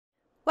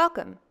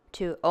Welcome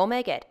to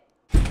OMEG-Ed.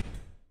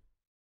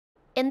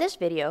 In this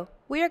video,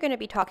 we are going to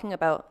be talking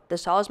about the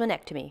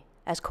Salzmannectomy,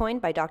 as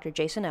coined by Dr.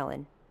 Jason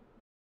Allen.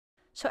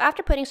 So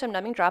after putting some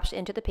numbing drops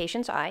into the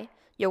patient's eye,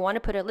 you'll want to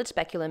put a lid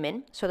speculum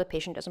in so the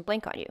patient doesn't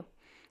blink on you.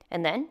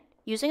 And then,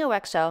 using a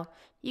Weck-Cel,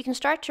 you can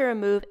start to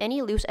remove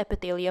any loose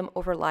epithelium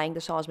overlying the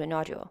Salzmann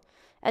nodule.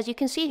 As you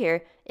can see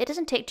here, it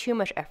doesn't take too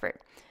much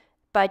effort.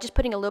 By just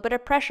putting a little bit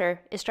of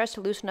pressure, it starts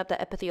to loosen up the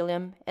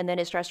epithelium, and then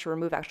it starts to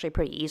remove actually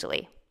pretty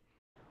easily.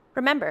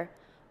 Remember,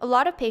 a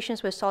lot of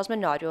patients with Salzmann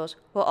nodules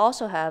will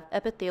also have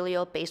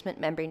epithelial basement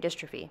membrane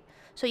dystrophy,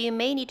 so you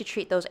may need to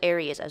treat those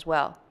areas as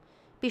well.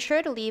 Be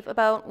sure to leave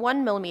about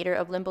 1 millimeter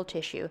of limbal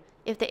tissue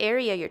if the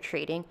area you're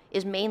treating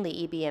is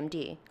mainly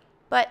EBMD.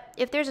 But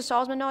if there's a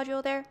Salzmann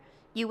nodule there,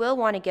 you will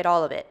want to get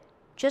all of it.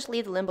 Just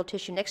leave the limbal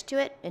tissue next to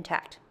it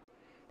intact.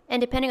 And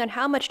depending on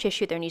how much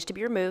tissue there needs to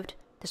be removed,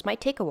 this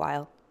might take a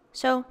while,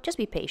 so just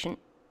be patient.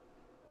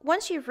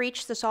 Once you've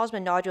reached the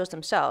Salzmann nodules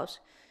themselves,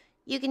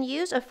 you can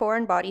use a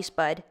foreign body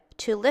spud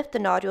to lift the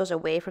nodules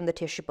away from the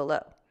tissue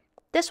below.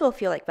 This will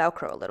feel like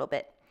Velcro a little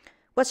bit.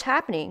 What's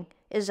happening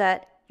is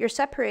that you're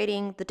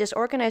separating the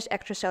disorganized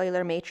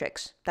extracellular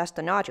matrix, that's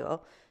the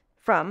nodule,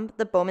 from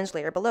the Bowman's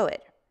layer below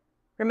it.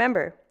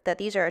 Remember that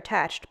these are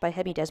attached by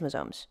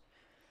hemidesmosomes.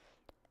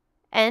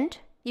 And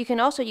you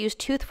can also use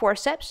tooth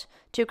forceps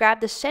to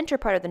grab the center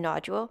part of the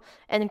nodule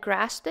and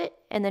grasp it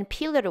and then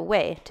peel it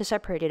away to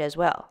separate it as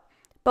well.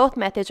 Both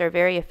methods are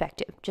very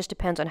effective, just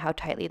depends on how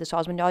tightly the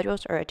Salzmann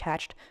nodules are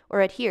attached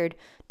or adhered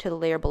to the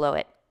layer below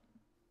it.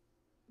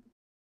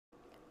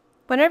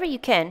 Whenever you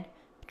can,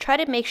 try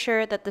to make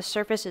sure that the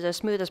surface is as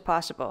smooth as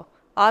possible.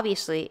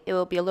 Obviously, it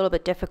will be a little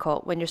bit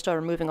difficult when you're still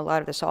removing a lot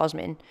of the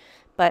Salzmann,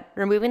 but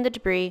removing the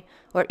debris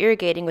or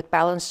irrigating with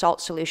balanced salt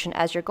solution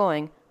as you're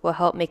going will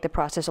help make the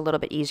process a little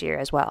bit easier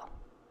as well.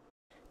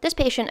 This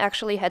patient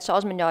actually had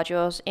Salzmann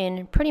nodules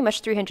in pretty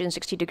much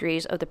 360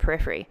 degrees of the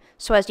periphery,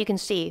 so as you can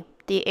see,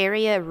 the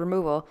area of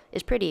removal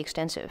is pretty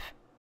extensive.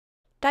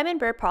 Diamond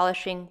burr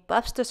polishing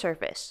buffs the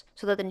surface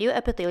so that the new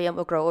epithelium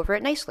will grow over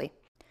it nicely.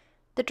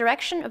 The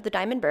direction of the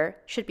diamond burr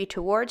should be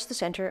towards the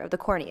center of the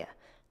cornea.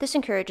 This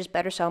encourages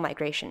better cell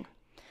migration.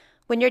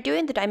 When you're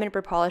doing the diamond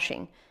burr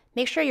polishing,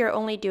 make sure you're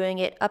only doing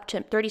it up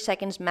to 30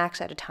 seconds max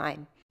at a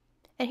time.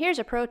 And here's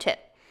a pro tip.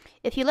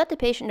 If you let the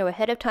patient know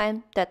ahead of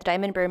time that the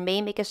diamond burr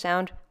may make a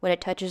sound when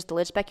it touches the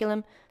lid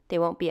speculum, they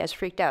won't be as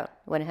freaked out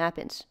when it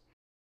happens.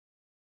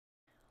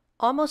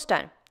 Almost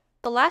done.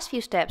 The last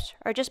few steps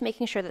are just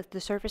making sure that the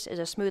surface is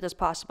as smooth as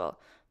possible.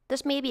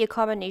 This may be a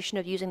combination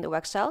of using the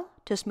Weck-Cel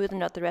to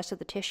smoothen out the rest of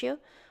the tissue,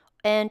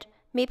 and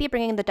maybe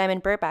bringing the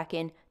diamond burr back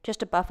in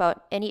just to buff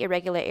out any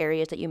irregular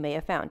areas that you may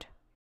have found.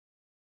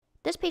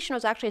 This patient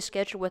was actually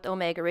scheduled with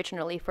OMEG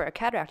originally for a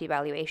cataract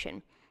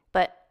evaluation,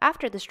 but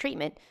after this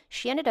treatment,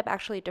 she ended up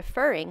actually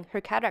deferring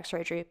her cataract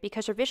surgery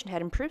because her vision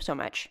had improved so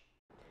much.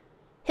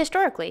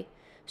 Historically,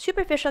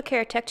 superficial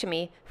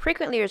keratectomy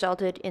frequently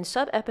resulted in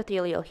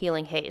subepithelial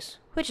healing haze,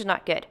 which is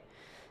not good.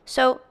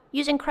 So,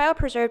 using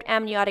cryopreserved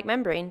amniotic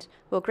membranes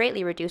will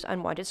greatly reduce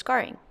unwanted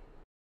scarring.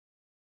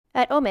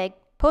 At OMEG,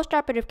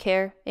 postoperative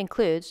care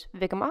includes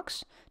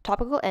Vigamox,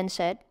 topical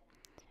NSAID,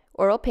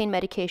 oral pain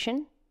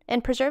medication,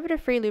 and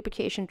preservative-free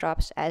lubrication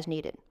drops as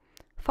needed.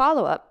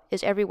 Follow-up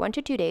is every 1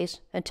 to 2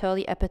 days until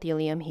the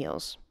epithelium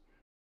heals.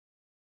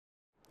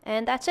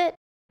 And that's it.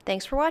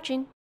 Thanks for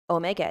watching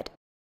OMEG-Ed.